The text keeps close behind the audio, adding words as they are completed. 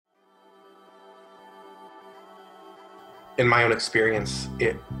in my own experience,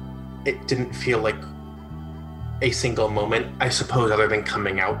 it didn't feel like a single moment, I suppose, other than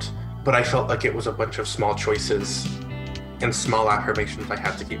coming out. But I felt like it was a bunch of small choices and small affirmations I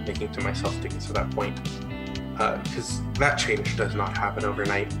had to keep making to myself to get to that point. Because that change does not happen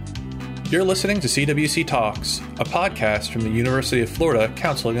overnight. You're listening to CWC Talks, a podcast from the University of Florida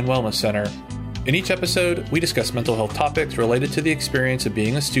Counseling and Wellness Center. In each episode, we discuss mental health topics related to the experience of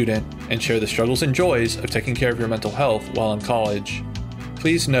being a student and share the struggles and joys of taking care of your mental health while in college.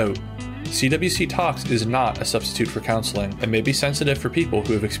 Please note, CWC Talks is not a substitute for counseling and may be sensitive for people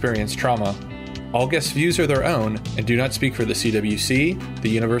who have experienced trauma. All guest views are their own and do not speak for the CWC, the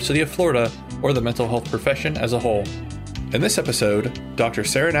University of Florida, or the mental health profession as a whole. In this episode, Dr.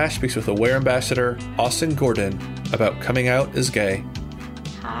 Sarah Nash speaks with Aware Ambassador Austin Gordon about coming out as gay.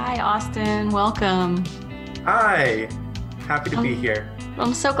 Hi, Austin. Welcome. Hi. Happy to be here.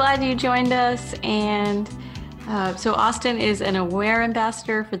 I'm so glad you joined us. And so Austin is an Aware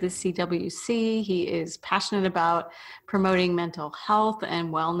Ambassador for the CWC. He is passionate about promoting mental health and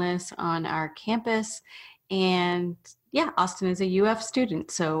wellness on our campus. And yeah, Austin is a UF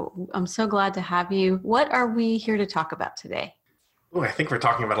student. So I'm so glad to have you. What are we here to talk about today? Oh, I think we're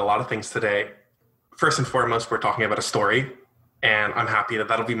talking about a lot of things today. First and foremost, we're talking about a story. And I'm happy that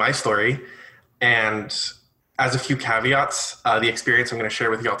that'll be my story. And as a few caveats, the experience I'm going to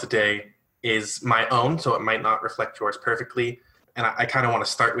share with y'all today is my own, so it might not reflect yours perfectly. And I kind of want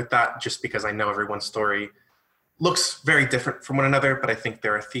to start with that just because I know everyone's story looks very different from one another, but I think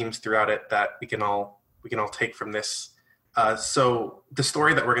there are themes throughout it that we can all take from this. So the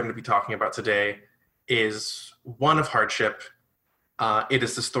story that we're going to be talking about today is one of hardship. It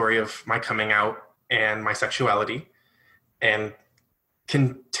is the story of my coming out and my sexuality, and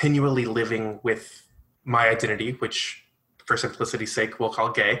continually living with my identity, which for simplicity's sake, we'll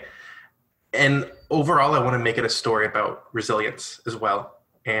call gay. And overall, I want to make it a story about resilience as well,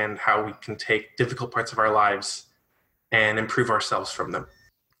 and how we can take difficult parts of our lives and improve ourselves from them.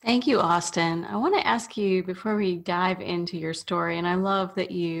 Thank you, Austin. I want to ask you before we dive into your story, and I love that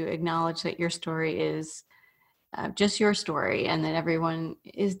you acknowledge that your story is just your story and that everyone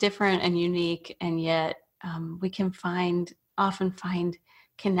is different and unique, and yet we can often find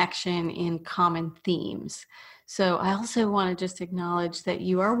connection in common themes. So I also want to just acknowledge that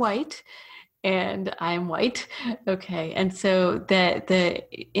you are white and I'm white. Okay. And so that the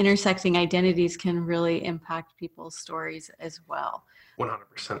intersecting identities can really impact people's stories as well.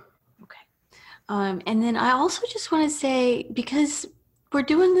 100%. Okay. And then I also just want to say, because we're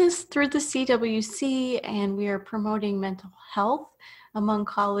doing this through the CWC and we are promoting mental health among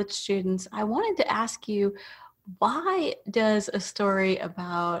college students, I wanted to ask you, why does a story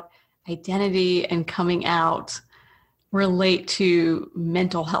about identity and coming out relate to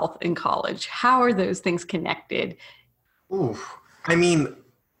mental health in college? How are those things connected? Ooh, I mean,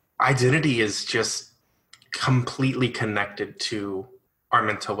 identity is just completely connected to our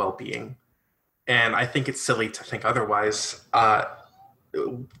mental well-being. And I think it's silly to think otherwise.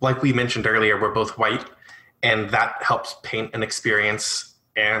 Like we mentioned earlier, we're both white, and that helps paint an experience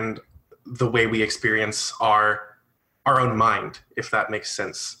and the way we experience our own mind, if that makes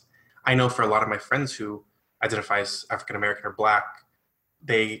sense. I know for a lot of my friends who identify as African American or Black,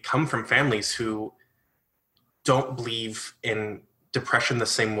 they come from families who don't believe in depression the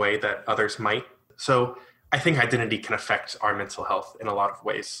same way that others might. So I think identity can affect our mental health in a lot of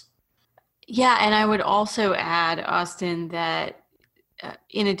ways. Yeah, and I would also add, Austin, that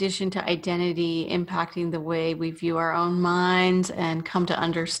in addition to identity impacting the way we view our own minds and come to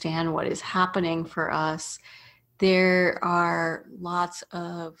understand what is happening for us, there are lots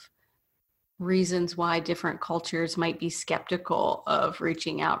of reasons why different cultures might be skeptical of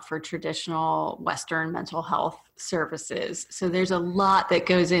reaching out for traditional Western mental health services. So there's a lot that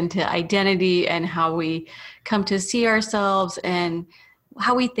goes into identity and how we come to see ourselves and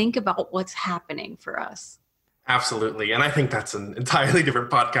how we think about what's happening for us. Absolutely. And I think that's an entirely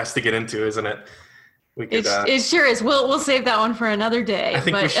different podcast to get into, isn't it? It sure is. We'll save that one for another day. I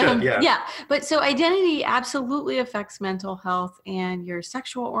think we should, yeah. Yeah. But so identity absolutely affects mental health, and your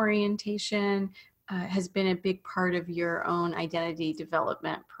sexual orientation has been a big part of your own identity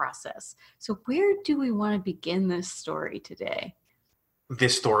development process. So where do we want to begin this story today?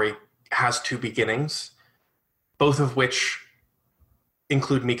 This story has two beginnings, both of which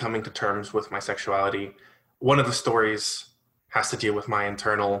include me coming to terms with my sexuality. One of the stories has to deal with my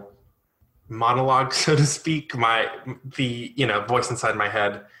internal monologue, so to speak, the voice inside my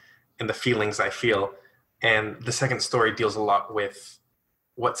head and the feelings I feel. And the second story deals a lot with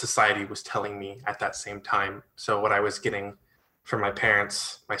what society was telling me at that same time. So what I was getting from my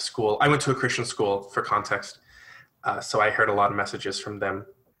parents, my school. I went to a Christian school, for context. So I heard a lot of messages from them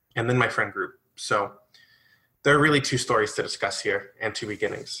and then my friend group. So there are really two stories to discuss here and two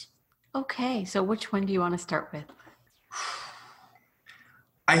beginnings. Okay, so which one do you want to start with?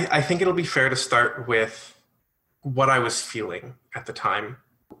 I think it'll be fair to start with what I was feeling at the time.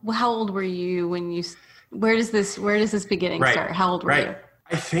 Well, how old were you when you? Where does this beginning start? How old were you?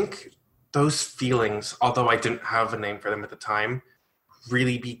 I think those feelings, although I didn't have a name for them at the time,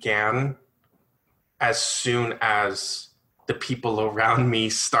 really began as soon as the people around me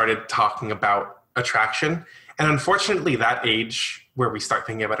started talking about attraction. And unfortunately, that age where we start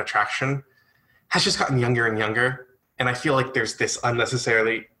thinking about attraction has just gotten younger and younger. And I feel like there's this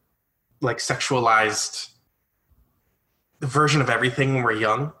unnecessarily like sexualized version of everything when we're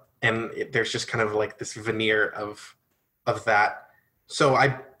young. And there's just kind of like this veneer of that. So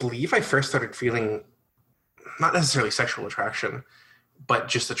I believe I first started feeling not necessarily sexual attraction, but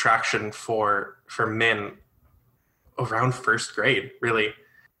just attraction for men around first grade, really.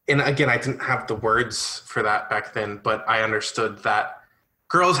 And again, I didn't have the words for that back then, but I understood that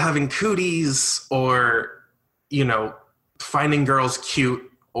girls having cooties or, you know, finding girls cute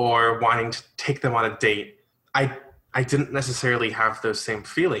or wanting to take them on a date, I didn't necessarily have those same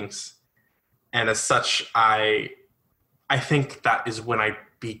feelings. And as such, I think that is when I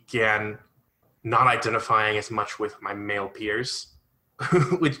began not identifying as much with my male peers,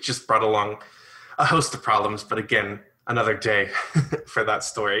 which just brought along a host of problems. But again, another day for that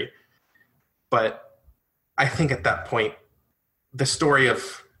story. But I think at that point, the story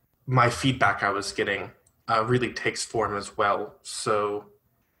of my feedback I was getting really takes form as well. So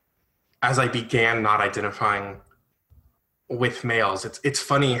as I began not identifying with males, it's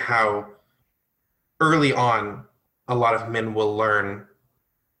funny how early on, a lot of men will learn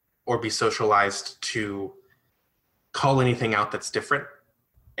or be socialized to call anything out that's different.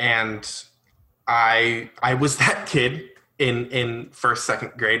 And I was that kid in first,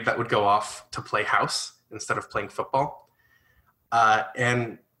 second grade that would go off to play house instead of playing football.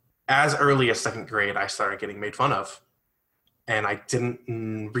 And as early as second grade, I started getting made fun of. And I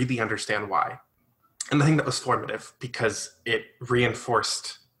didn't really understand why. And I think that was formative because it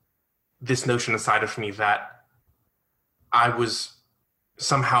reinforced this notion inside of me that I was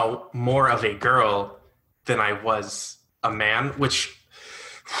somehow more of a girl than I was a man, which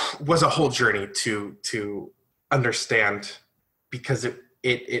was a whole journey to understand, because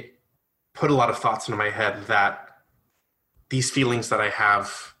it put a lot of thoughts into my head that these feelings that I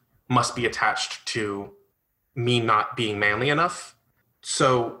have must be attached to me not being manly enough.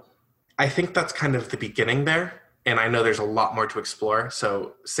 So I think that's kind of the beginning there. And I know there's a lot more to explore.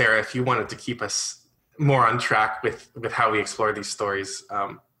 So Sarah, if you wanted to keep us more on track with how we explore these stories,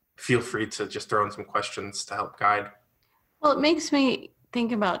 feel free to just throw in some questions to help guide. Well, it makes me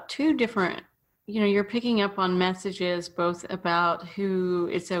think about two different, you're picking up on messages both about who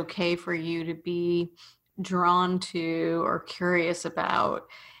it's okay for you to be drawn to or curious about.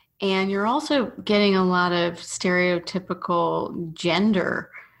 And you're also getting a lot of stereotypical gender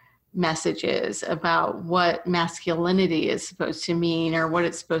messages about what masculinity is supposed to mean or what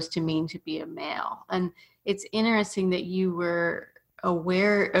it's supposed to mean to be a male. And it's interesting that you were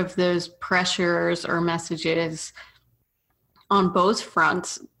aware of those pressures or messages on both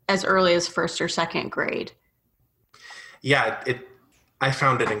fronts as early as first or second grade. Yeah, I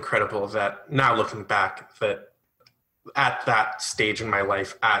found it incredible that now looking back, that at that stage in my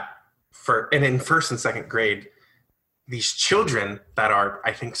life, and in first and second grade, these children that are,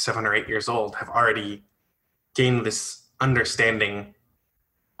 I think, 7 or 8 years old have already gained this understanding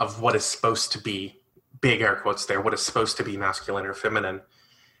of what is supposed to be, big air quotes there, what is supposed to be masculine or feminine.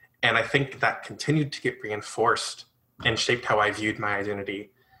 And I think that continued to get reinforced and shaped how I viewed my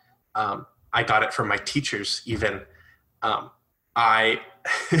identity. I got it from my teachers even. I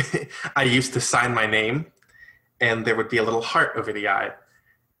used to sign my name and there would be a little heart over the I.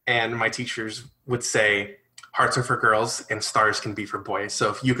 And my teachers would say, hearts are for girls and stars can be for boys.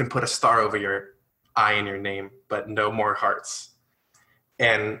 So if you can put a star over your I in your name, but no more hearts.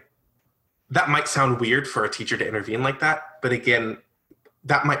 And that might sound weird for a teacher to intervene like that. But again,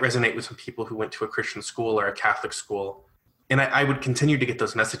 that might resonate with some people who went to a Christian school or a Catholic school. And I would continue to get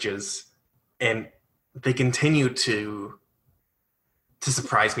those messages, and they continue to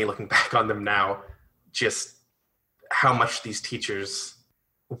surprise me looking back on them now, just how much these teachers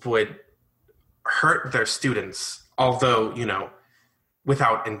would hurt their students, although,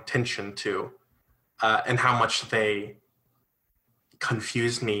 without intention to, and how much they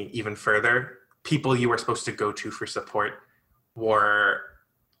confused me even further. People you were supposed to go to for support were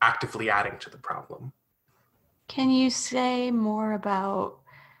actively adding to the problem. Can you say more about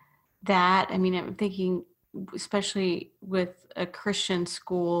that? I mean, I'm thinking especially with a Christian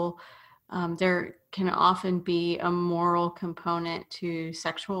school, there can often be a moral component to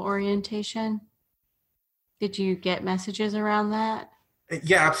sexual orientation. Did you get messages around that?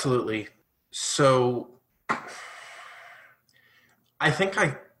 Yeah, absolutely. So I think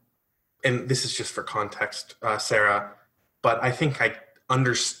and this is just for context, Sarah, but I think I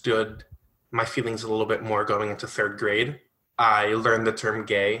understood my feelings a little bit more going into third grade. I learned the term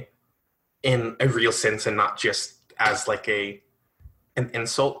gay in a real sense and not just as like an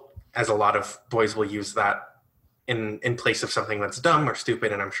insult, as a lot of boys will use that in place of something that's dumb or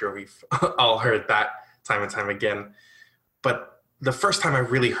stupid, and I'm sure we've all heard that time and time again. But the first time I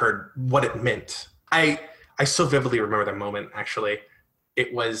really heard what it meant, I so vividly remember the moment, actually.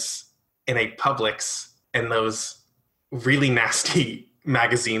 It was in a Publix, and those really nasty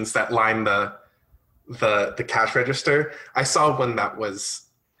magazines that line the cash register. I saw one that was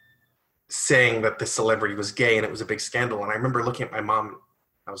saying that this celebrity was gay and it was a big scandal. And I remember looking at my mom.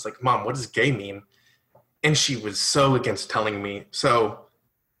 I was like, Mom, what does gay mean? And she was so against telling me. So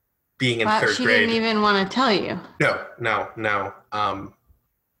being in third she grade. She didn't even want to tell you. No.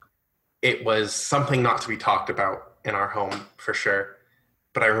 It was something not to be talked about in our home for sure.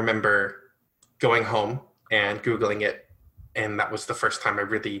 But I remember going home and Googling it. And that was the first time I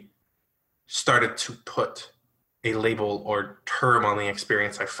really started to put a label or term on the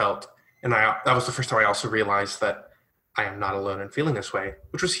experience I felt. And that was the first time I also realized that I am not alone in feeling this way,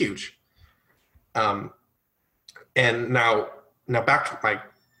 which was huge. And now back to my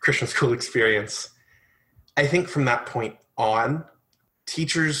Christian school experience. I think from that point on,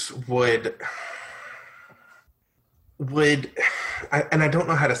 teachers would, and I don't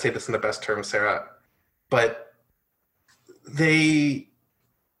know how to say this in the best terms, Sarah, but they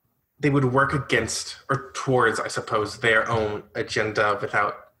would work against or towards, I suppose, their own agenda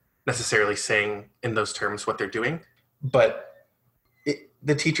without necessarily saying in those terms what they're doing. But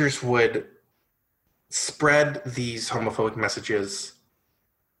the teachers would spread these homophobic messages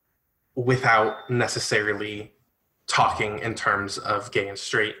without necessarily talking in terms of gay and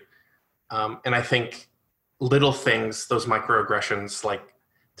straight. And I think little things, those microaggressions, like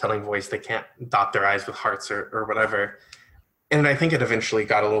telling boys they can't dot their I's with hearts or whatever. And I think it eventually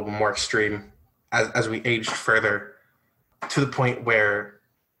got a little bit more extreme as we aged further, to the point where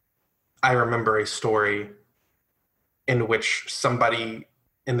I remember a story in which somebody,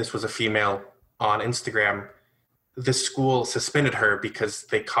 and this was a female on Instagram, the school suspended her because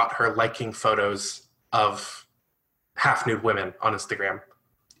they caught her liking photos of half-nude women on Instagram.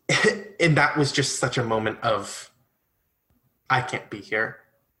 And that was just such a moment of, I can't be here.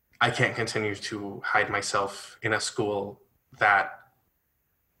 I can't continue to hide myself in a school that,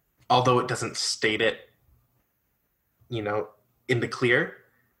 although it doesn't state it, in the clear,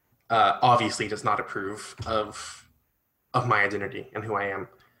 obviously does not approve of my identity and who I am.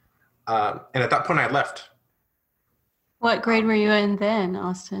 And at that point, I left. What grade were you in then,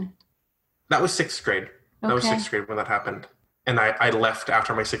 Austin? That was sixth grade. That Okay. was sixth grade when that happened. And I left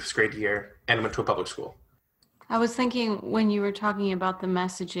after my sixth grade year and went to a public school. I was thinking when you were talking about the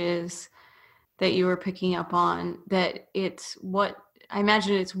messages that you were picking up on, that I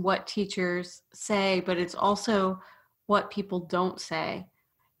imagine it's what teachers say, but it's also what people don't say.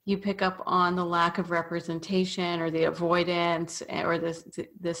 You pick up on the lack of representation or the avoidance or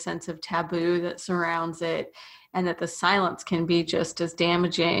the sense of taboo that surrounds it, and that the silence can be just as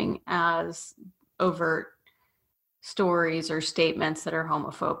damaging as overt stories or statements that are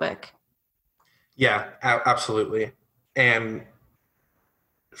homophobic. Yeah, absolutely. And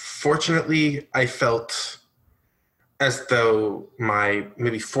fortunately, I felt as though my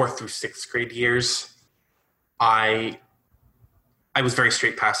maybe fourth through sixth grade years, I was very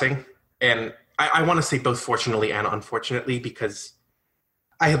straight passing. And I want to say both fortunately and unfortunately, because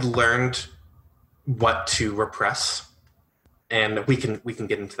I had learned what to repress. And we can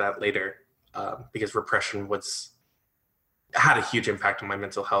get into that later, because repression had a huge impact on my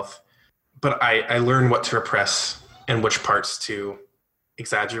mental health. But I learned what to repress and which parts to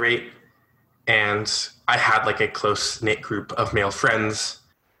exaggerate. And I had like a close-knit group of male friends,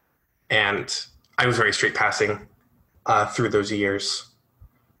 and I was very straight passing through those years.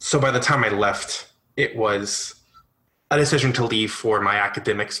 So by the time I left, it was a decision to leave for my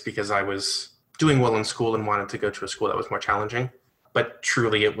academics because I was doing well in school and wanted to go to a school that was more challenging. But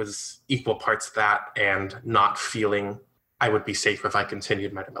truly, it was equal parts that and not feeling I would be safe if I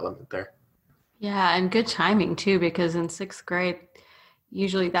continued my development there. Yeah, and good timing too, because in sixth grade,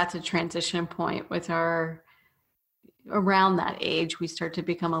 usually that's a transition point with our around that age, we start to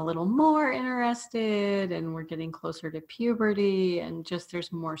become a little more interested, and we're getting closer to puberty, and just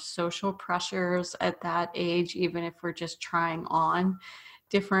there's more social pressures at that age, even if we're just trying on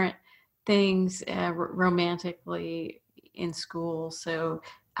different things romantically in school. So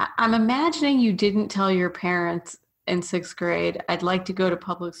I'm imagining you didn't tell your parents in 6th grade, I'd like to go to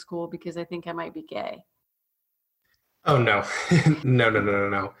public school because I think I might be gay. Oh, no.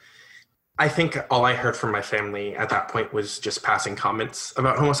 No. I think all I heard from my family at that point was just passing comments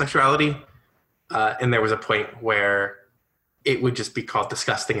about homosexuality. And there was a point where it would just be called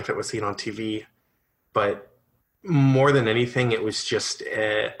disgusting if it was seen on TV. But more than anything, it was just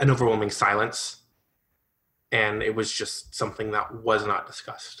an overwhelming silence. And it was just something that was not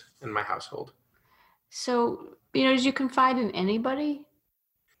discussed in my household. So, did you confide in anybody?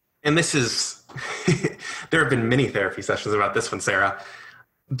 And this is, there have been many therapy sessions about this one, Sarah.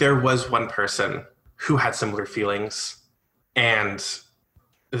 There was one person who had similar feelings, and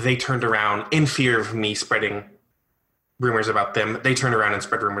they turned around in fear of me spreading rumors about them. They turned around and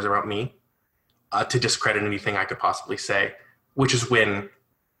spread rumors about me to discredit anything I could possibly say, which is when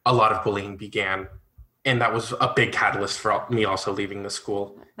a lot of bullying began. And that was a big catalyst for me also leaving the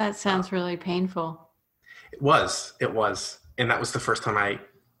school. That sounds really painful. It was. And that was the first time I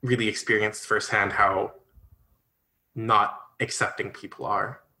really experienced firsthand how not accepting people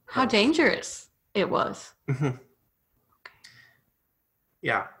are. How dangerous it was. Mm-hmm. Okay.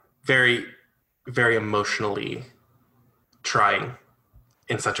 Yeah. Very, very emotionally trying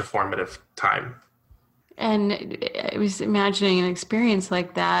in such a formative time. And I was imagining an experience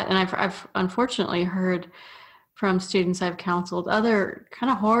like that. And I've unfortunately heard from students I've counseled other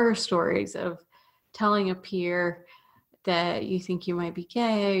kind of horror stories of telling a peer that you think you might be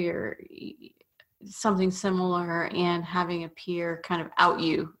gay or something similar, and having a peer kind of out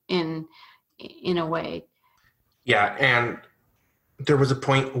you in a way. Yeah, and there was a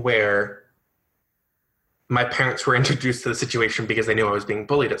point where my parents were introduced to the situation because they knew I was being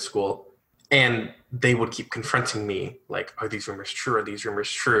bullied at school, and they would keep confronting me like, are these rumors true? Are these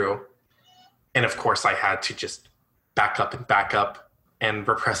rumors true? And of course I had to just back up and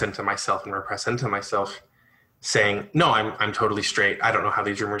repress into myself saying, no, I'm totally straight. I don't know how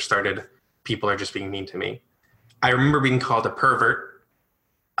these rumors started. People are just being mean to me. I remember being called a pervert,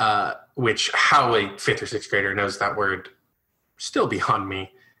 which how a 5th or 6th grader knows that word, still beyond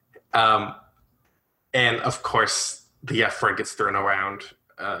me. And of course, the F word gets thrown around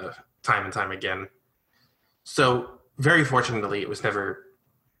time and time again. So very fortunately, it was never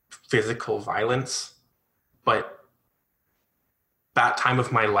physical violence, but that time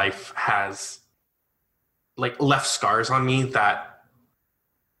of my life has left scars on me that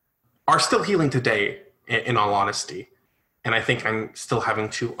are still healing today, in all honesty. And I think I'm still having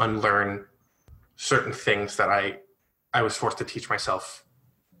to unlearn certain things that I was forced to teach myself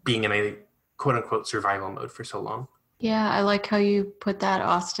being in a quote unquote survival mode for so long. Yeah, I like how you put that,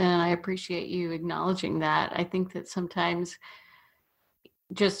 Austin. I appreciate you acknowledging that. I think that sometimes,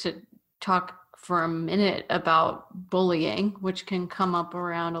 just to talk for a minute about bullying, which can come up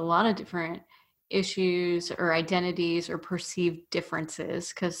around a lot of different issues or identities or perceived differences,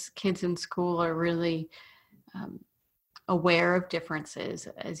 because kids in school are really aware of differences,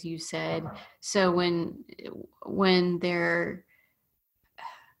 as you said. So when they're,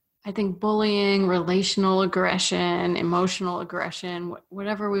 I think bullying, relational aggression, emotional aggression,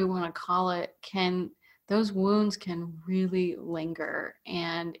 whatever we want to call it, those wounds can really linger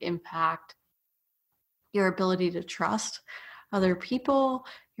and impact your ability to trust other people,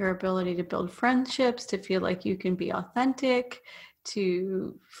 your ability to build friendships, to feel like you can be authentic,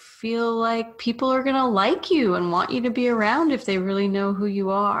 to feel like people are going to like you and want you to be around if they really know who you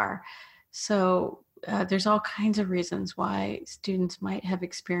are. So there's all kinds of reasons why students might have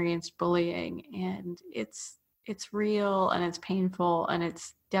experienced bullying, and it's real and it's painful, and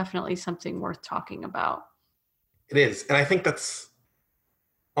it's definitely something worth talking about. It is. And I think that's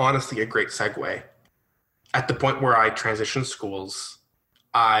honestly a great segue. At the point where I transitioned schools,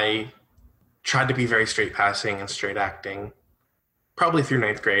 I tried to be very straight passing and straight acting, probably through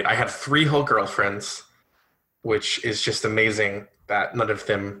 9th grade. I had 3 whole girlfriends, which is just amazing that none of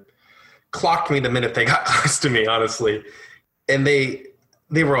them clocked me the minute they got close to me, honestly. And they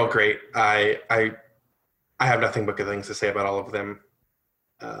were all great. I have nothing but good things to say about all of them.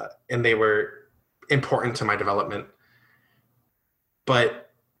 And they were important to my development. But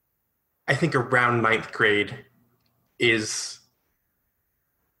I think around 9th grade is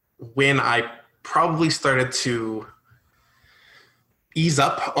when I probably started to ease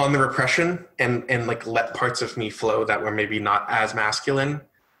up on the repression and let parts of me flow that were maybe not as masculine.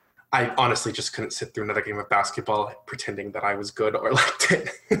 I honestly just couldn't sit through another game of basketball pretending that I was good or liked it.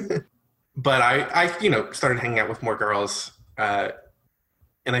 But I started hanging out with more girls. And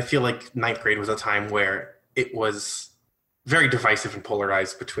I feel like ninth grade was a time where it was very divisive and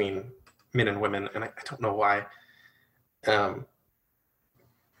polarized between men and women. And I don't know why.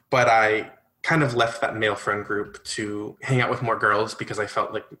 But I kind of left that male friend group to hang out with more girls because I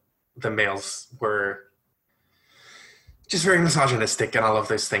felt like the males were just very misogynistic and all of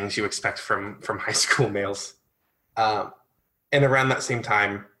those things you expect from high school males. And around that same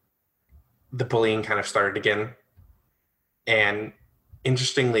time, the bullying kind of started again. And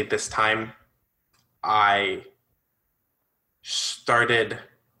interestingly, this time, I started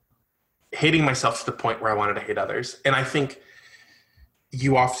hating myself to the point where I wanted to hate others. And I think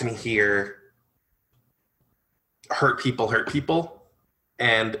you often hear hurt people.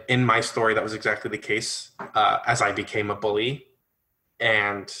 And in my story, that was exactly the case as I became a bully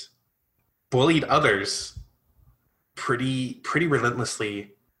and bullied others pretty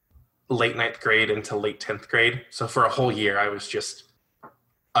relentlessly late ninth grade into late 10th grade. So for a whole year, I was just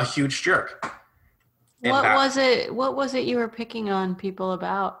a huge jerk. And what was it you were picking on people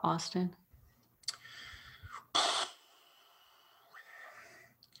about, Austin?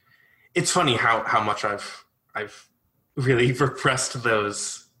 It's funny how much I've really repressed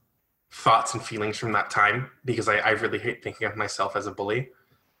those thoughts and feelings from that time because I really hate thinking of myself as a bully.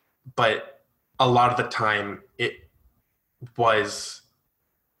 But a lot of the time it was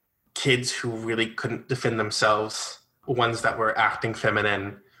kids who really couldn't defend themselves, ones that were acting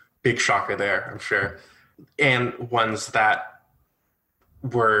feminine, big shocker there, I'm sure, and ones that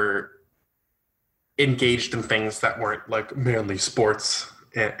were engaged in things that weren't like manly sports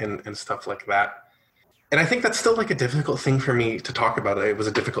and stuff like that. And I think that's still like a difficult thing for me to talk about. It was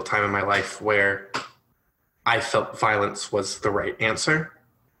a difficult time in my life where I felt violence was the right answer.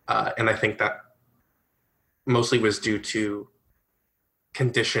 And I think that mostly was due to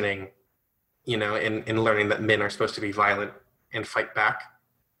conditioning, in learning that men are supposed to be violent and fight back.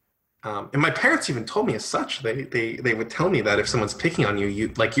 And my parents even told me as such. They would tell me that if someone's picking on you,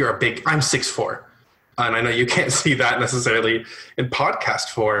 you're a big, I'm 6'4". And I know you can't see that necessarily in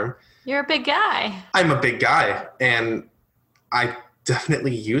podcast form. You're a big guy. I'm a big guy, and I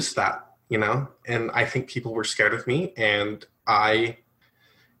definitely used that, and I think people were scared of me, and I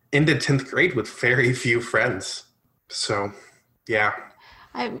ended 10th grade with very few friends. So, yeah.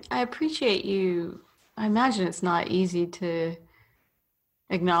 I appreciate you. I imagine it's not easy to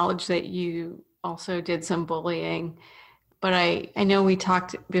acknowledge that you also did some bullying, but I know we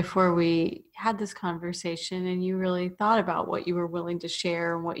talked before we had this conversation and you really thought about what you were willing to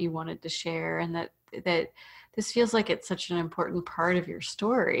share and what you wanted to share, and that this feels like it's such an important part of your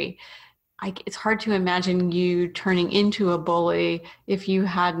story. It's hard to imagine you turning into a bully if you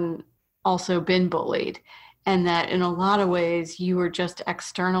hadn't also been bullied, and that in a lot of ways you were just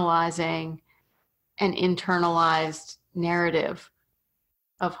externalizing an internalized narrative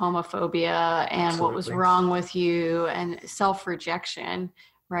of homophobia and Absolutely. What was wrong with you and self-rejection,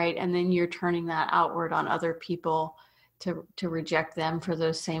 right? And then you're turning that outward on other people to reject them for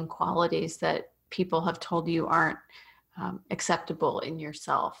those same qualities that people have told you aren't acceptable in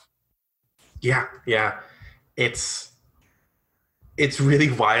yourself. Yeah. It's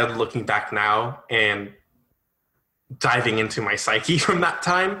really wild looking back now and diving into my psyche from that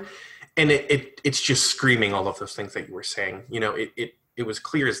time. And it's just screaming all of those things that you were saying. It was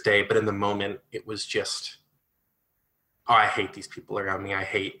clear as day, but in the moment it was just, I hate these people around me. I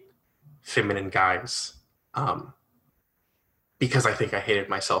hate feminine guys. Because I think I hated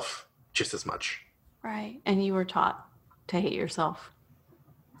myself just as much. Right. And you were taught to hate yourself.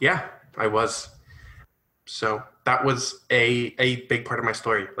 Yeah, I was. So that was a big part of my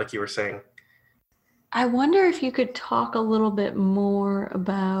story, like you were saying. I wonder if you could talk a little bit more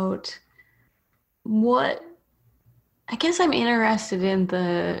about I guess I'm interested in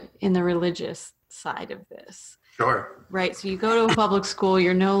the religious side of this. Sure. Right. So you go to a public school,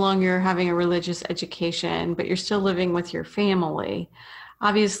 you're no longer having a religious education, but you're still living with your family.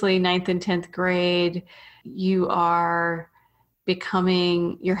 Obviously, 9th and 10th grade, you're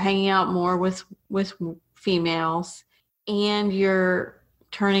hanging out more with females, and you're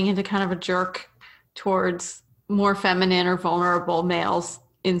turning into kind of a jerk towards more feminine or vulnerable males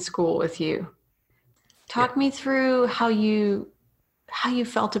in school with you. Talk me through how you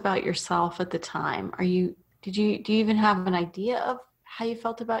felt about yourself at the time. Do you even have an idea of how you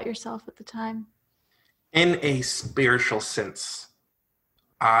felt about yourself at the time? In a spiritual sense,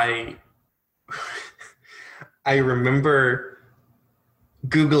 I remember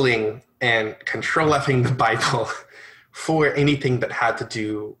Googling and Control Fing the Bible for anything that had to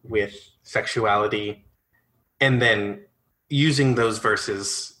do with sexuality, and then using those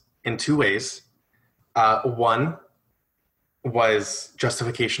verses in two ways. One was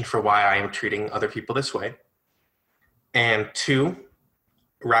justification for why I am treating other people this way, and two,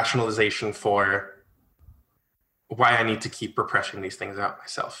 rationalization for why I need to keep repressing these things out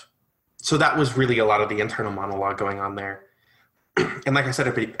myself. So that was really a lot of the internal monologue going on there. And like I said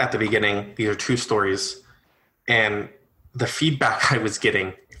at the beginning, these are true stories. And the feedback I was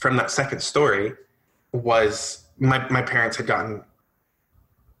getting from that second story was my parents had gotten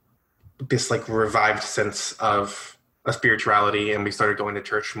this like revived sense of a spirituality, and we started going to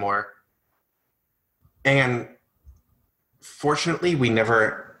church more. And fortunately,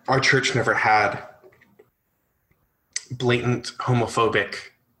 our church never had blatant homophobic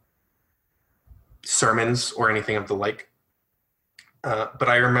sermons or anything of the like. But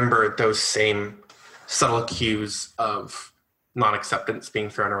I remember those same subtle cues of non-acceptance being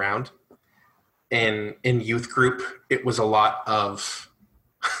thrown around. In youth group, it was a lot of,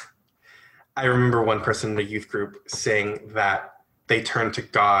 I remember one person in the youth group saying that they turned to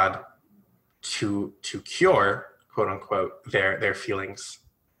God to cure, quote unquote, their feelings,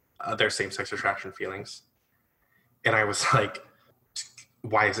 their same-sex attraction feelings. And I was like,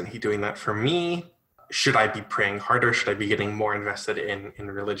 why isn't he doing that for me? Should I be praying harder? Should I be getting more invested in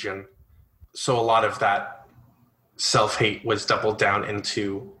religion? So a lot of that self-hate was doubled down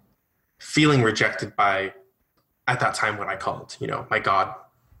into feeling rejected by, at that time, what I called, my God.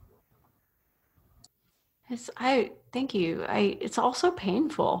 Thank you. It's also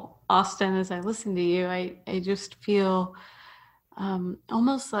painful, Austin, as I listen to you. I just feel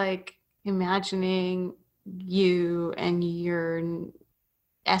almost like imagining you and your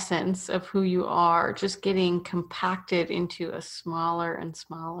essence of who you are just getting compacted into a smaller and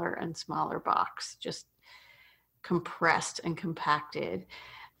smaller and smaller box, just compressed and compacted,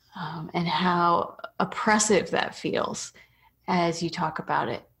 and how oppressive that feels as you talk about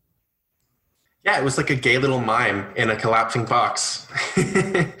it. Yeah, it was like a gay little mime in a collapsing box.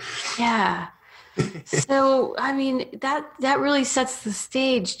 Yeah. So, I mean, that really sets the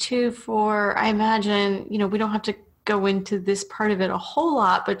stage too for, I imagine, we don't have to go into this part of it a whole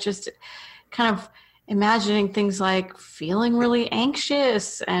lot, but just kind of imagining things like feeling really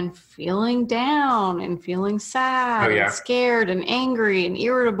anxious and feeling down and feeling sad and scared and angry and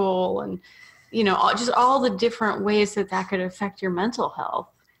irritable and, just all the different ways that could affect your mental health.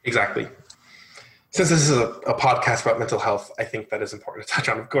 Exactly. Since this is a podcast about mental health, I think that is important to touch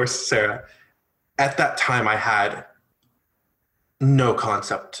on. Of course, Sarah, at that time I had no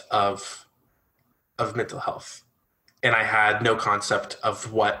concept of mental health. And I had no concept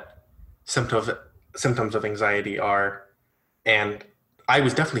of what symptoms of anxiety are. And I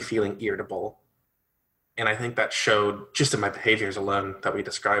was definitely feeling irritable. And I think that showed just in my behaviors alone that we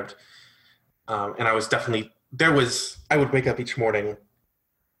described. And I was definitely, I would wake up each morning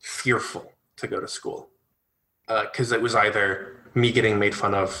fearful to go to school. Because it was either me getting made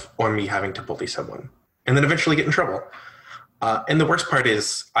fun of or me having to bully someone. And then eventually get in trouble. And the worst part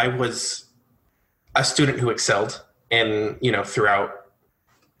is I was a student who excelled. And, throughout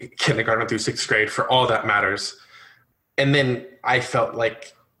kindergarten through sixth grade, for all that matters. And then I felt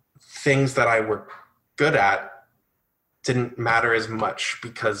like things that I were good at didn't matter as much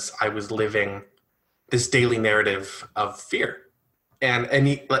because I was living this daily narrative of fear. And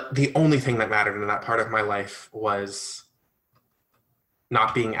the only thing that mattered in that part of my life was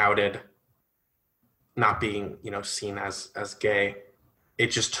not being outed, not being, seen as gay. It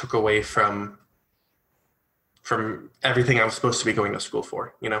just took away from everything I was supposed to be going to school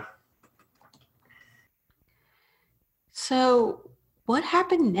for, So what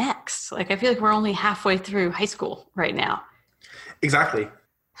happened next? Like, I feel like we're only halfway through high school right now. Exactly.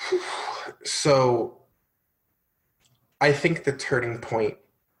 So I think the turning point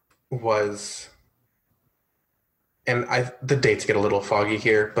was, and the dates get a little foggy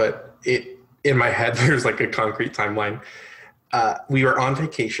here, but in my head, there's like a concrete timeline. We were on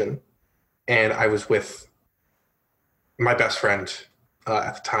vacation and I was with my best friend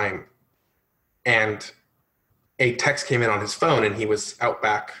at the time, and a text came in on his phone and he was out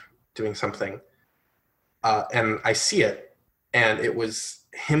back doing something. And I see it, and it was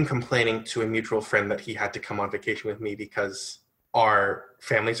him complaining to a mutual friend that he had to come on vacation with me because our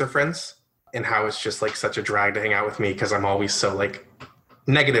families are friends, and how it's just like such a drag to hang out with me because I'm always so like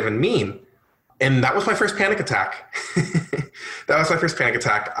negative and mean. And that was my first panic attack.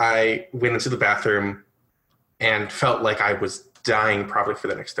 I went into the bathroom and felt like I was dying probably for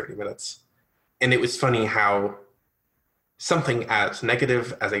the next 30 minutes. And it was funny how something as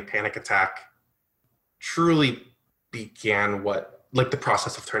negative as a panic attack truly began the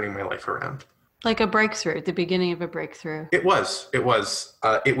process of turning my life around. Like a breakthrough, the beginning of a breakthrough. It was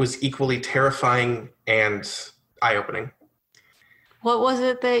equally terrifying and eye-opening. What was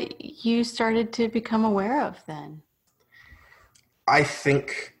it that you started to become aware of then? I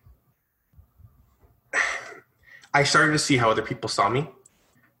think I started to see how other people saw me.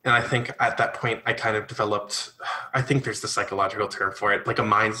 And I think at that point, I kind of developed, I think there's the psychological term for it, like a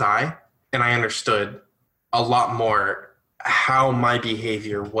mind's eye. And I understood a lot more how my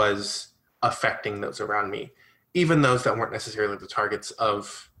behavior was affecting those around me, even those that weren't necessarily the targets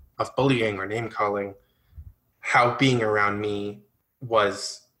of bullying or name calling, how being around me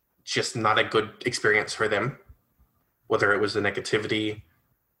was just not a good experience for them, whether it was the negativity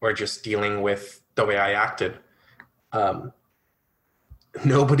or just dealing with the way I acted.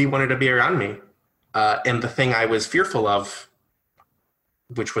 Nobody wanted to be around me. And the thing I was fearful of,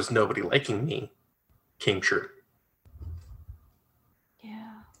 which was nobody liking me, came true.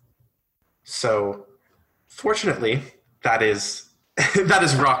 Yeah. So fortunately, that is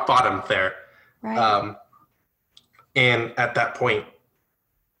rock bottom there. Right. And at that point,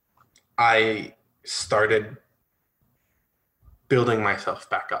 I started building myself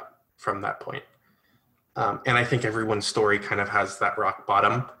back up from that point. And I think everyone's story kind of has that rock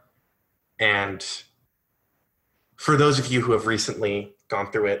bottom. And for those of you who have recently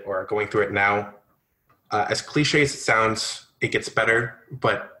gone through it or are going through it now, as cliche as it sounds, it gets better,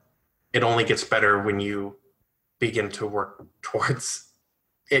 but it only gets better when you begin to work towards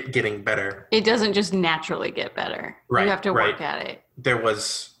it getting better. It doesn't just naturally get better. Right, you have to right. work at it. There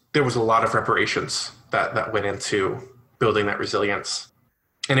was a lot of reparations that went into building that resilience.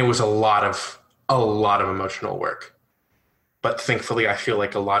 And it was a lot of emotional work. But thankfully, I feel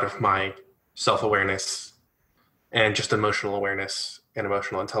like a lot of my self-awareness and just emotional awareness and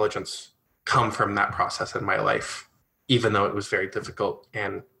emotional intelligence come from that process in my life, even though it was very difficult.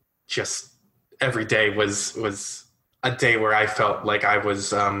 And just every day was a day where I felt like I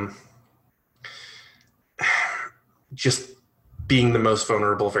was just being the most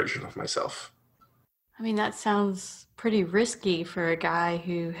vulnerable version of myself. I mean, that sounds pretty risky for a guy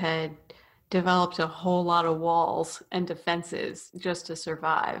who had developed a whole lot of walls and defenses just to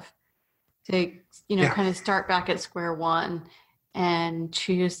survive. To, kind of start back at square one and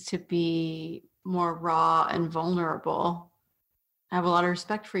choose to be more raw and vulnerable. I have a lot of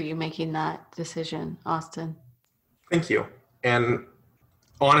respect for you making that decision, Austin. Thank you. And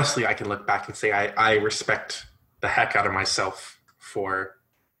honestly, I can look back and say I respect the heck out of myself for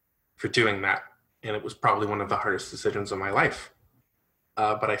doing that. And it was probably one of the hardest decisions of my life.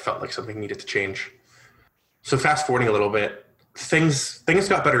 But I felt like something needed to change. So fast forwarding a little bit, things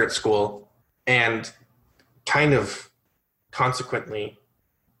got better at school, and kind of consequently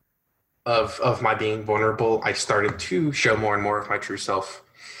of my being vulnerable, I started to show more and more of my true self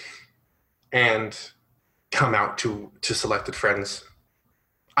and come out to selected friends.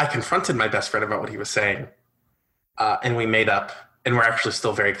 I confronted my best friend about what he was saying, and we made up, and we're actually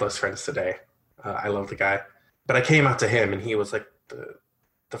still very close friends today. I love the guy. But I came out to him, and he was like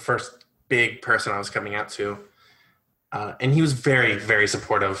the first big person I was coming out to. And he was very, very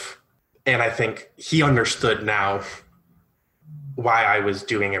supportive. And I think he understood now why I was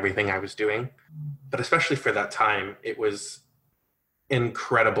doing everything I was doing. But especially for that time, it was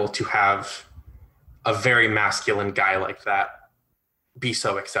incredible to have a very masculine guy like that be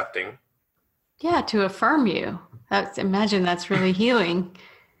so accepting. Yeah, to affirm you. Imagine that's really healing.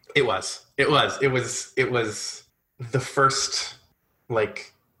 It was the first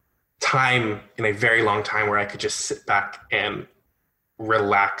time in a very long time where I could just sit back and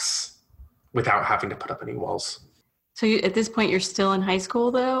relax without having to put up any walls. So at this point, you're still in high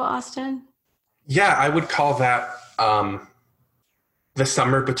school though, Austin? Yeah, I would call that the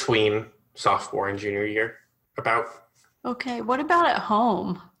summer between sophomore and junior year about. Okay, what about at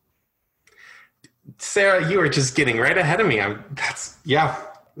home? Sarah, you are just getting right ahead of me. That's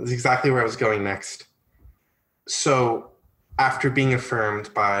exactly where I was going next. So after being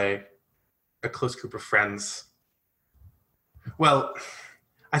affirmed by a close group of friends, well,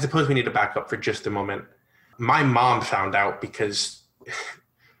 I suppose we need to back up for just a moment. My mom found out because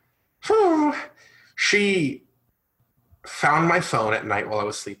she found my phone at night while I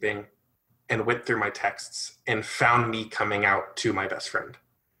was sleeping and went through my texts and found me coming out to my best friend.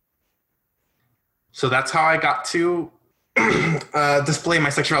 So that's how I got to display my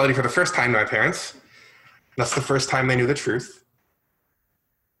sexuality for the first time to my parents. That's the first time they knew the truth.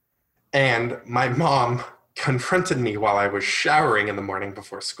 And my mom confronted me while I was showering in the morning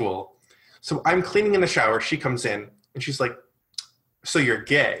before school. So I'm cleaning in the shower. She comes in and she's like, "So you're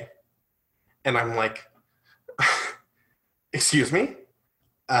gay?" And I'm like, Excuse me.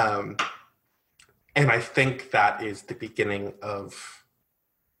 And I think that is the beginning of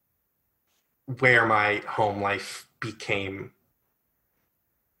where my home life became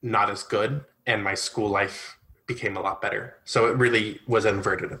not as good and my school life became a lot better. So it really was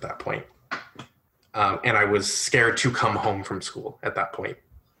inverted at that point. And I was scared to come home from school at that point.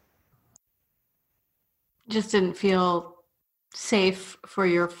 Just didn't feel safe for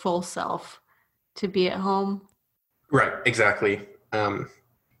your full self to be at home. Right, exactly.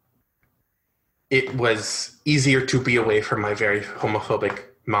 It was easier to be away from my very homophobic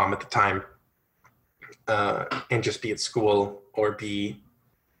mom at the time, and just be at school or be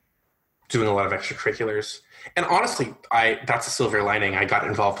doing a lot of extracurriculars. And honestly, that's a silver lining. I got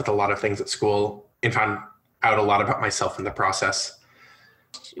involved with a lot of things at school and found out a lot about myself in the process.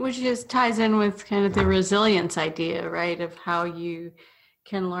 Which just ties in with kind of the resilience idea, right? Of how you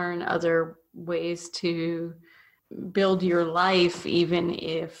can learn other ways to build your life, even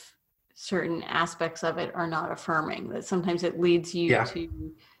if certain aspects of it are not affirming. That sometimes it leads you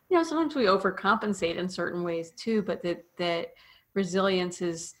to, sometimes we overcompensate in certain ways too, but that resilience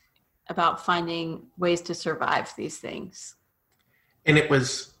is about finding ways to survive these things. And it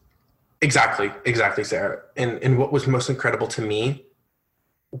was exactly, Sarah. And what was most incredible to me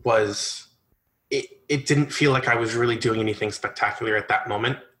was it didn't feel like I was really doing anything spectacular at that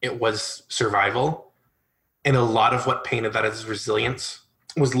moment. It was survival. And a lot of what painted that as resilience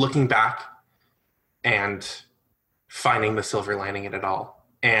was looking back and finding the silver lining in it all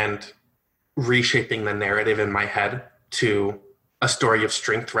and reshaping the narrative in my head to a story of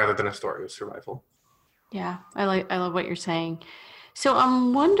strength rather than a story of survival. Yeah, I love what you're saying. So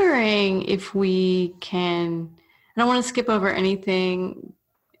I'm wondering if we can, I don't want to skip over anything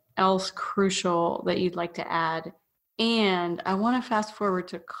else crucial that you'd like to add. And I want to fast forward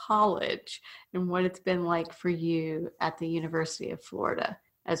to college and what it's been like for you at the University of Florida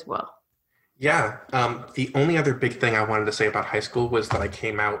as well. Yeah. The only other big thing I wanted to say about high school was that I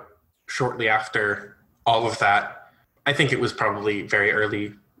came out shortly after all of that. I think it was probably very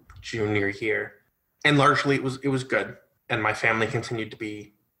early junior year. And largely it was good. And my family continued to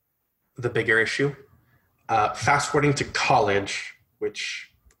be the bigger issue. Fast forwarding to college, which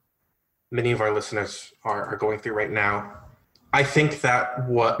many of our listeners are going through right now, I think that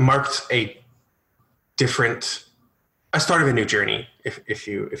what marked a start of a new journey, if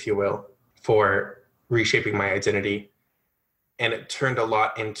you will, for reshaping my identity. And it turned a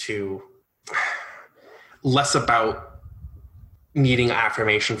lot into less about needing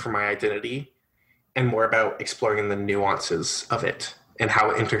affirmation for my identity and more about exploring the nuances of it and how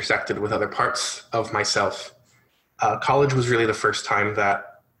it intersected with other parts of myself. College was really the first time that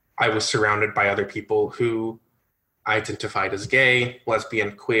I was surrounded by other people who identified as gay,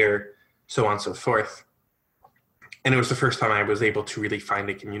 lesbian, queer, so on and so forth. And it was the first time I was able to really find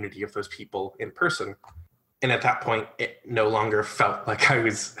a community of those people in person. And at that point, it no longer felt like I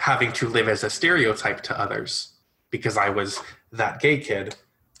was having to live as a stereotype to others because I was that gay kid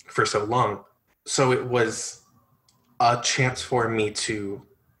for so long. So it was a chance for me to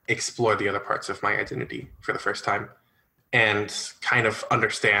explore the other parts of my identity for the first time and kind of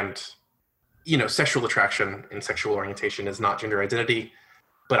understand, sexual attraction and sexual orientation is not gender identity,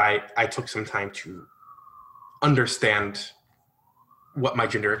 but I took some time to understand what my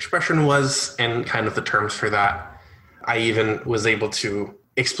gender expression was and kind of the terms for that. I even was able to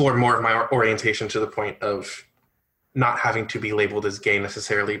explore more of my orientation to the point of not having to be labeled as gay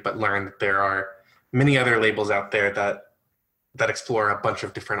necessarily, but learn that there are many other labels out there that explore a bunch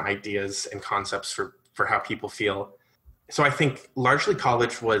of different ideas and concepts for how people feel. So I think largely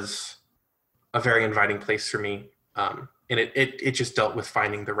college was a very inviting place for me. And it just dealt with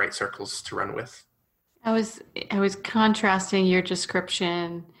finding the right circles to run with. I was contrasting your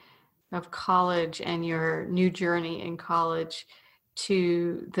description of college and your new journey in college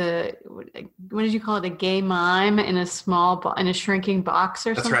to what did you call it? A gay mime in a shrinking box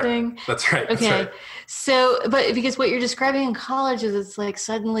or something? That's right. Okay. That's right. So, but because what you're describing in college is it's like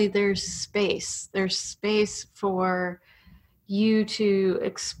suddenly there's space for you to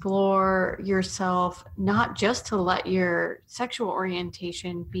explore yourself, not just to let your sexual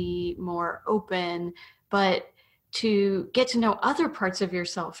orientation be more open, but to get to know other parts of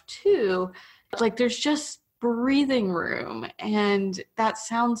yourself too. Like there's just breathing room, and that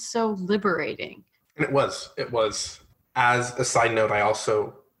sounds so liberating. And it was. As a side note, I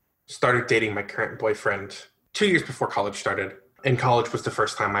also started dating my current boyfriend 2 years before college started. And college was the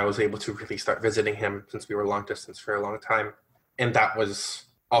first time I was able to really start visiting him since we were long distance for a long time. And that was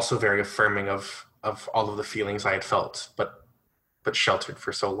also very affirming of all of the feelings I had felt, but sheltered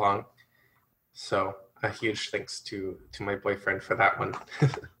for so long. So a huge thanks to my boyfriend for that one.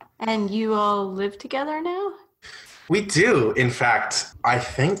 And you all live together now? We do. In fact, I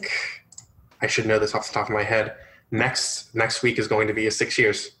think I should know this off the top of my head. Next week is going to be 6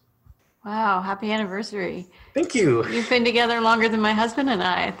 years. Wow, happy anniversary. Thank you. You've been together longer than my husband and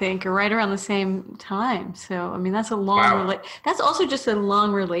I think, or right around the same time. So, I mean, that's a long, that's also just a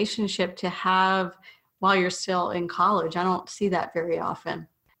long relationship to have while you're still in college. I don't see that very often.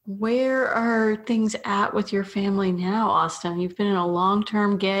 Where are things at with your family now, Austin? You've been in a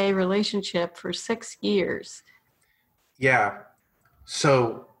long-term gay relationship for 6 years. Yeah.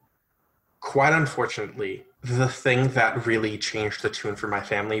 So, quite unfortunately, the thing that really changed the tune for my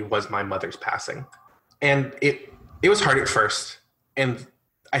family was my mother's passing. And it was hard at first. And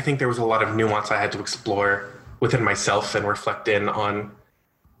I think there was a lot of nuance I had to explore within myself and reflect in on.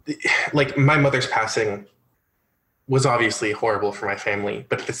 Like, my mother's passing was obviously horrible for my family,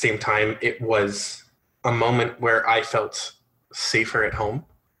 but at the same time, it was a moment where I felt safer at home.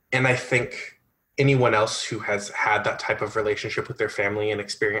 And I think anyone else who has had that type of relationship with their family and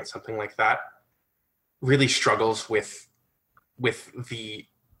experienced something like that really struggles with the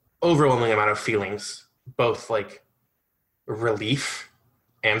overwhelming amount of feelings, both like relief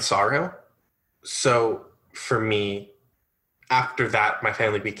and sorrow. So for me, after that, my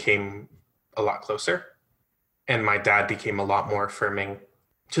family became a lot closer, and my dad became a lot more affirming,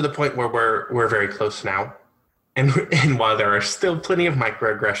 to the point where we're very close now. And while there are still plenty of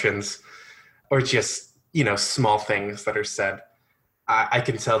microaggressions or just, small things that are said, I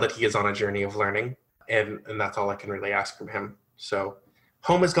can tell that he is on a journey of learning, and that's all I can really ask from him. So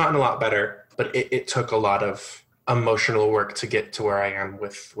home has gotten a lot better, but it took a lot of emotional work to get to where I am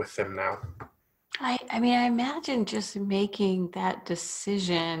with him now. I mean, I imagine just making that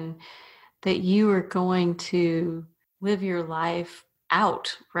decision that you are going to live your life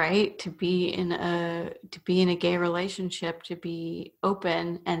out, right? To be in a gay relationship, to be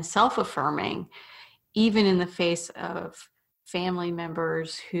open and self-affirming, even in the face of family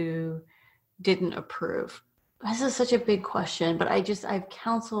members who didn't approve. This is such a big question, but I've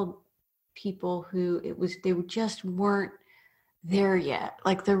counseled people who they just weren't there yet.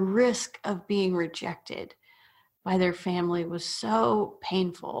 Like, the risk of being rejected by their family was so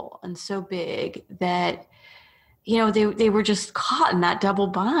painful and so big that, they were just caught in that double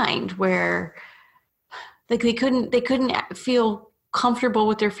bind where like they couldn't feel comfortable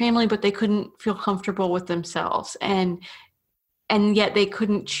with their family, but they couldn't feel comfortable with themselves. And yet they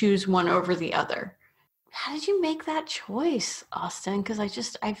couldn't choose one over the other. How did you make that choice, Austin? Because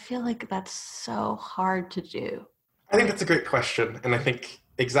I feel like that's so hard to do. I think that's a great question. And I think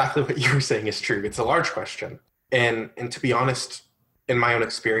exactly what you were saying is true. It's a large question. And to be honest, in my own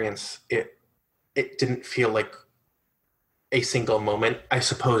experience, it didn't feel like a single moment, I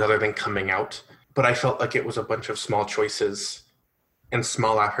suppose, other than coming out. But I felt like it was a bunch of small choices and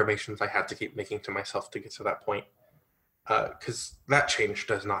small affirmations I had to keep making to myself to get to that point. Because that change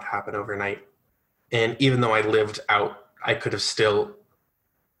does not happen overnight. And even though I lived out, I could have still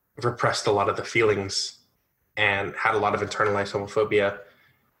repressed a lot of the feelings and had a lot of internalized homophobia.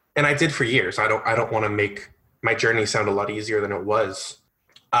 And I did for years. I don't want to make my journey sound a lot easier than it was.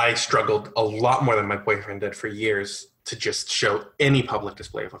 I struggled a lot more than my boyfriend did for years to just show any public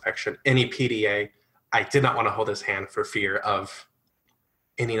display of affection, any PDA. I did not want to hold his hand for fear of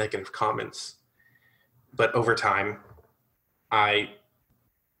any negative comments. But over time, I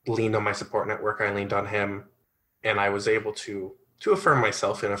leaned on my support network, I leaned on him, and I was able to affirm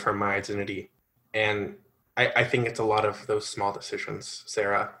myself and affirm my identity. And I think it's a lot of those small decisions,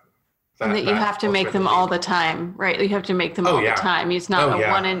 Sarah. And that you have to make them all the time, right? You have to make them all the time. It's not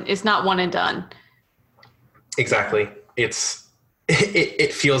it's not one and done. Exactly.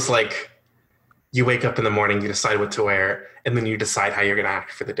 It feels like you wake up in the morning, you decide what to wear, and then you decide how you're going to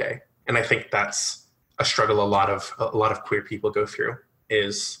act for the day. And I think that's a struggle a lot of queer people go through.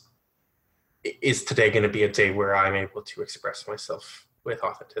 Is today going to be a day where I'm able to express myself with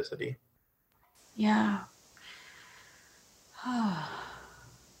authenticity? Yeah.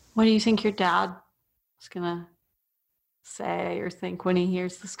 What do you think your dad is going to say or think when he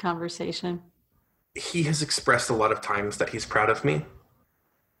hears this conversation? He has expressed a lot of times that he's proud of me.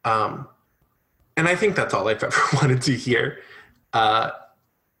 And I think that's all I've ever wanted to hear. And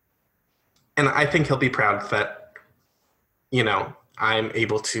I think he'll be proud that, I'm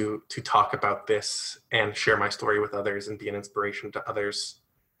able to talk about this and share my story with others and be an inspiration to others.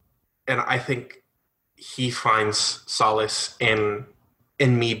 And I think he finds solace in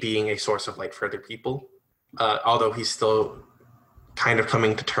me being a source of light for other people. Although he's still kind of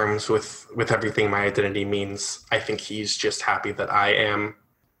coming to terms with everything my identity means, I think he's just happy that I am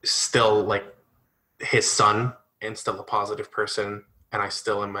still his son and still a positive person, and I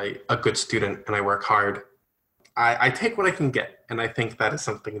still am a good student and I work hard. I take what I can get, and I think that is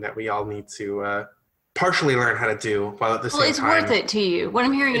something that we all need to partially learn how to do, while at the same It's time, worth it to you. What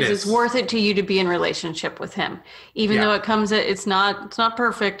I'm hearing is it's worth it to you to be in relationship with him, even though it's not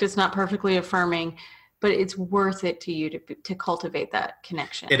perfect, it's not perfectly affirming, but it's worth it to you to cultivate that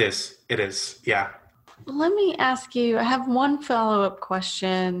connection. It is. Yeah. Let me ask you, I have one follow-up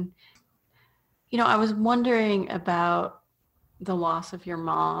question. I was wondering about the loss of your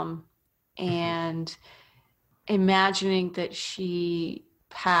mom and imagining that she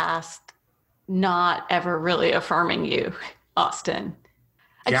passed not ever really affirming you, Austin.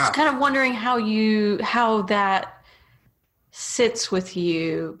 I'm just kind of wondering how that sits with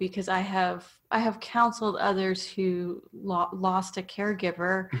you, because I have counseled others who lost a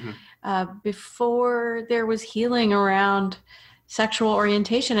caregiver before there was healing around sexual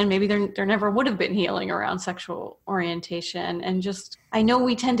orientation, and maybe there never would have been healing around sexual orientation. And just, I know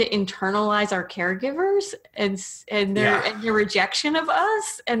we tend to internalize our caregivers and their rejection of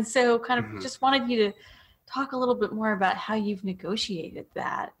us. And so kind of just wanted you to talk a little bit more about how you've negotiated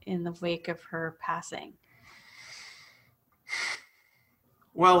that in the wake of her passing.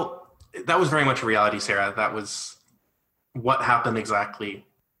 Well, that was very much a reality, Sarah. That was what happened exactly.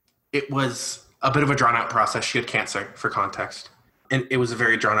 It was a bit of a drawn out process. She had cancer, for context. And it was a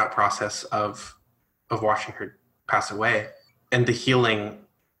very drawn out process of watching her pass away. And the healing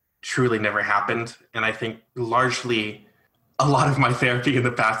truly never happened. And I think largely a lot of my therapy in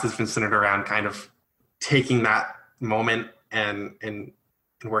the past has been centered around kind of taking that moment and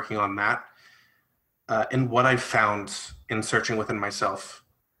working on that. And what I've found in searching within myself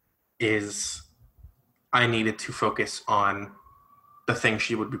is I needed to focus on the things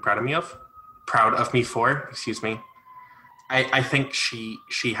she would be proud of me for. I think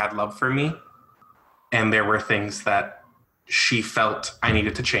she had love for me, and there were things that she felt I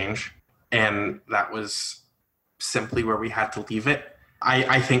needed to change, and that was simply where we had to leave it.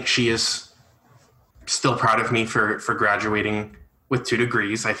 I think she is still proud of me for graduating with 2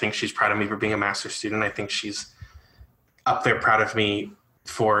 degrees. I think she's proud of me for being a master's student. I think she's up there proud of me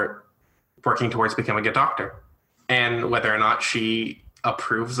for working towards becoming a doctor. And whether or not she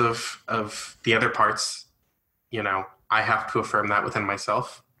approves of the other parts, I have to affirm that within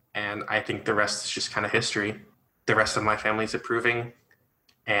myself. And I think the rest is just kind of history. The rest of my family's approving,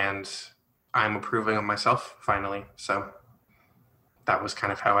 and I'm approving of myself finally. So that was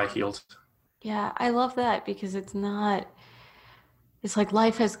kind of how I healed. Yeah, I love that, because it's like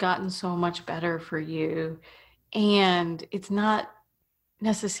life has gotten so much better for you, and it's not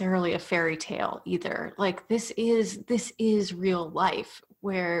necessarily a fairy tale either. Like this is real life,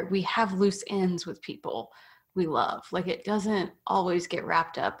 where we have loose ends with people we love. Like it doesn't always get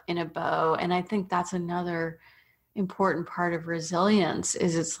wrapped up in a bow. And I think that's another important part of resilience,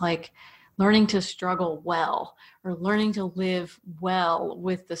 is it's like learning to struggle well, or learning to live well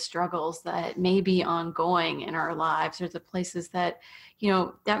with the struggles that may be ongoing in our lives, or the places that,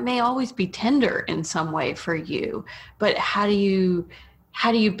 that may always be tender in some way for you. But how do you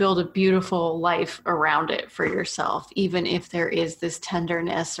build a beautiful life around it for yourself, even if there is this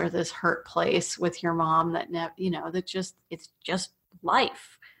tenderness or this hurt place with your mom it's just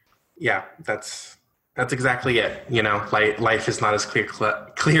life. Yeah, that's exactly it. Life is not as clear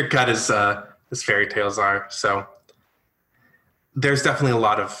cut as fairy tales are. So there's definitely a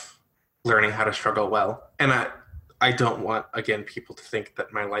lot of learning how to struggle well. And I don't want, again, people to think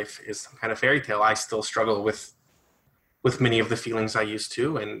that my life is some kind of fairy tale. I still struggle with many of the feelings I used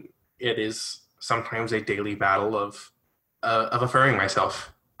to, and it is sometimes a daily battle of affirming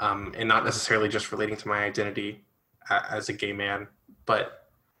myself, and not necessarily just relating to my identity as a gay man, but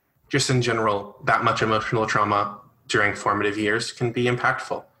just in general. That much emotional trauma during formative years can be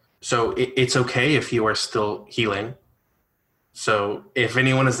impactful. So it's okay if you are still healing. So if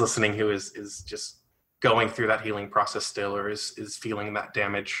anyone is listening who is just going through that healing process still, or is feeling that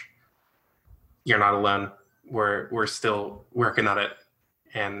damage, you're not alone. We're still working on it.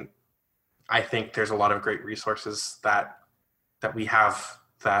 And I think there's a lot of great resources that we have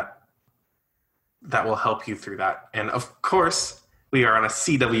that will help you through that. And of course, we are on a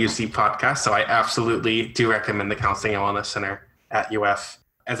CWC podcast, so I absolutely do recommend the Counseling and Wellness Center at UF.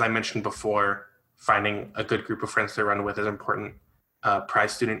 As I mentioned before, finding a good group of friends to run with is important. Pride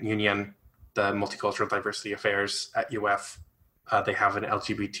Student Union, the Multicultural Diversity Affairs at UF, they have an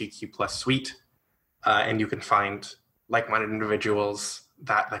LGBTQ plus suite. And you can find like-minded individuals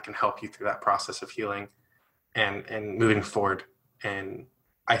that can help you through that process of healing and moving forward. And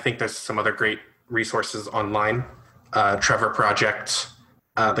I think there's some other great resources online. Trevor Project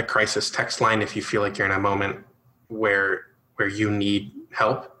the crisis text line if you feel like you're in a moment where you need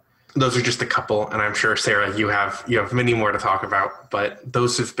help. Those are just a couple, and I'm sure, Sarah, you have many more to talk about, but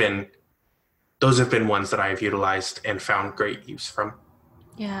those have been ones that I have utilized and found great use from.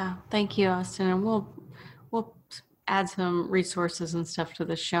 Yeah, thank you, Austin. And we'll add some resources and stuff to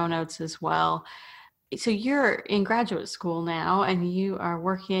the show notes as well. So you're in graduate school now, and you are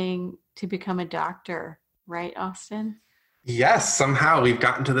working to become a doctor, right, Austin? Yes, somehow we've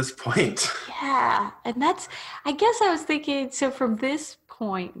gotten to this point. Yeah, and I guess I was thinking, so from this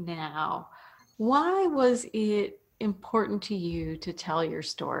point now, why was it important to you to tell your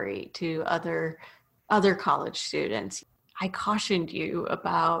story to other college students? I cautioned you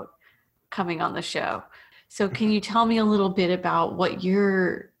about coming on the show. So can you tell me a little bit about what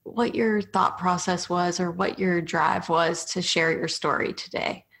your thought process was, or what your drive was to share your story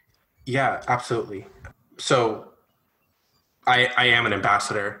today? Yeah, absolutely. So I am an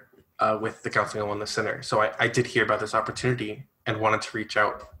ambassador with the Counseling and Wellness Center. So I did hear about this opportunity and wanted to reach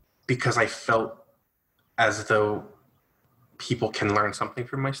out because I felt as though people can learn something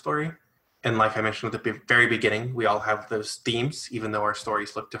from my story. And like I mentioned at the very beginning, we all have those themes, even though our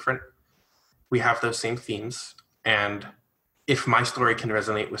stories look different. We have those same themes. And if my story can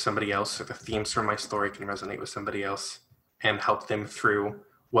resonate with somebody else, or the themes from my story can resonate with somebody else and help them through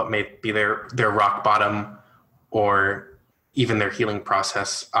what may be their rock bottom or even their healing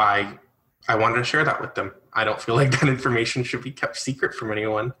process, I wanted to share that with them. I don't feel like that information should be kept secret from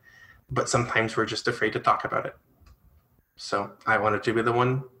anyone, but sometimes we're just afraid to talk about it. So I wanted to be the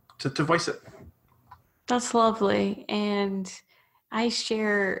one to voice it. That's lovely. And I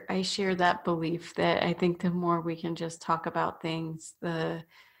share that belief that I think the more we can just talk about things, the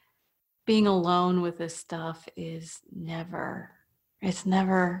being alone with this stuff is never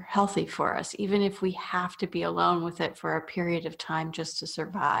healthy for us, even if we have to be alone with it for a period of time just to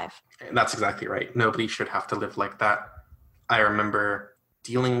survive. And that's exactly right. Nobody should have to live like that. I remember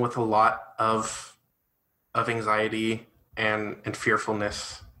dealing with a lot of anxiety and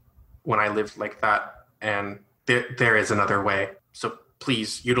fearfulness when I lived like that. And there is another way. So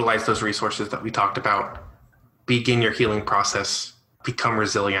please utilize those resources that we talked about. Begin your healing process, become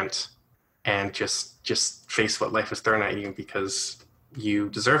resilient, and just face what life is throwing at you, because you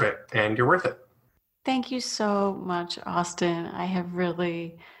deserve it and you're worth it. Thank you so much, Austin. I have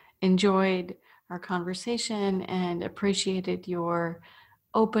really enjoyed our conversation and appreciated your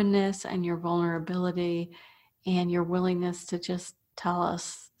openness and your vulnerability and your willingness to just tell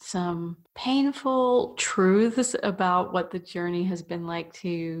us some painful truths about what the journey has been like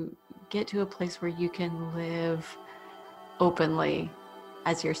to get to a place where you can live openly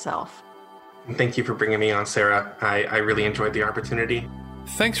as yourself. Thank you for bringing me on, Sarah. I really enjoyed the opportunity.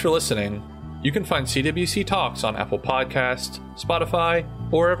 Thanks for listening. You can find CWC Talks on Apple Podcasts, Spotify,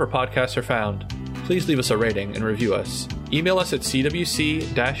 or wherever podcasts are found. Please leave us a rating and review us. Email us at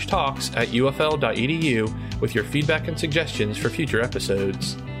cwc-talks@ufl.edu with your feedback and suggestions for future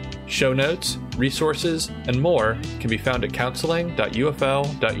episodes. Show notes, resources, and more can be found at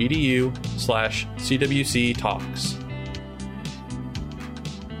counseling.ufl.edu/CWC Talks.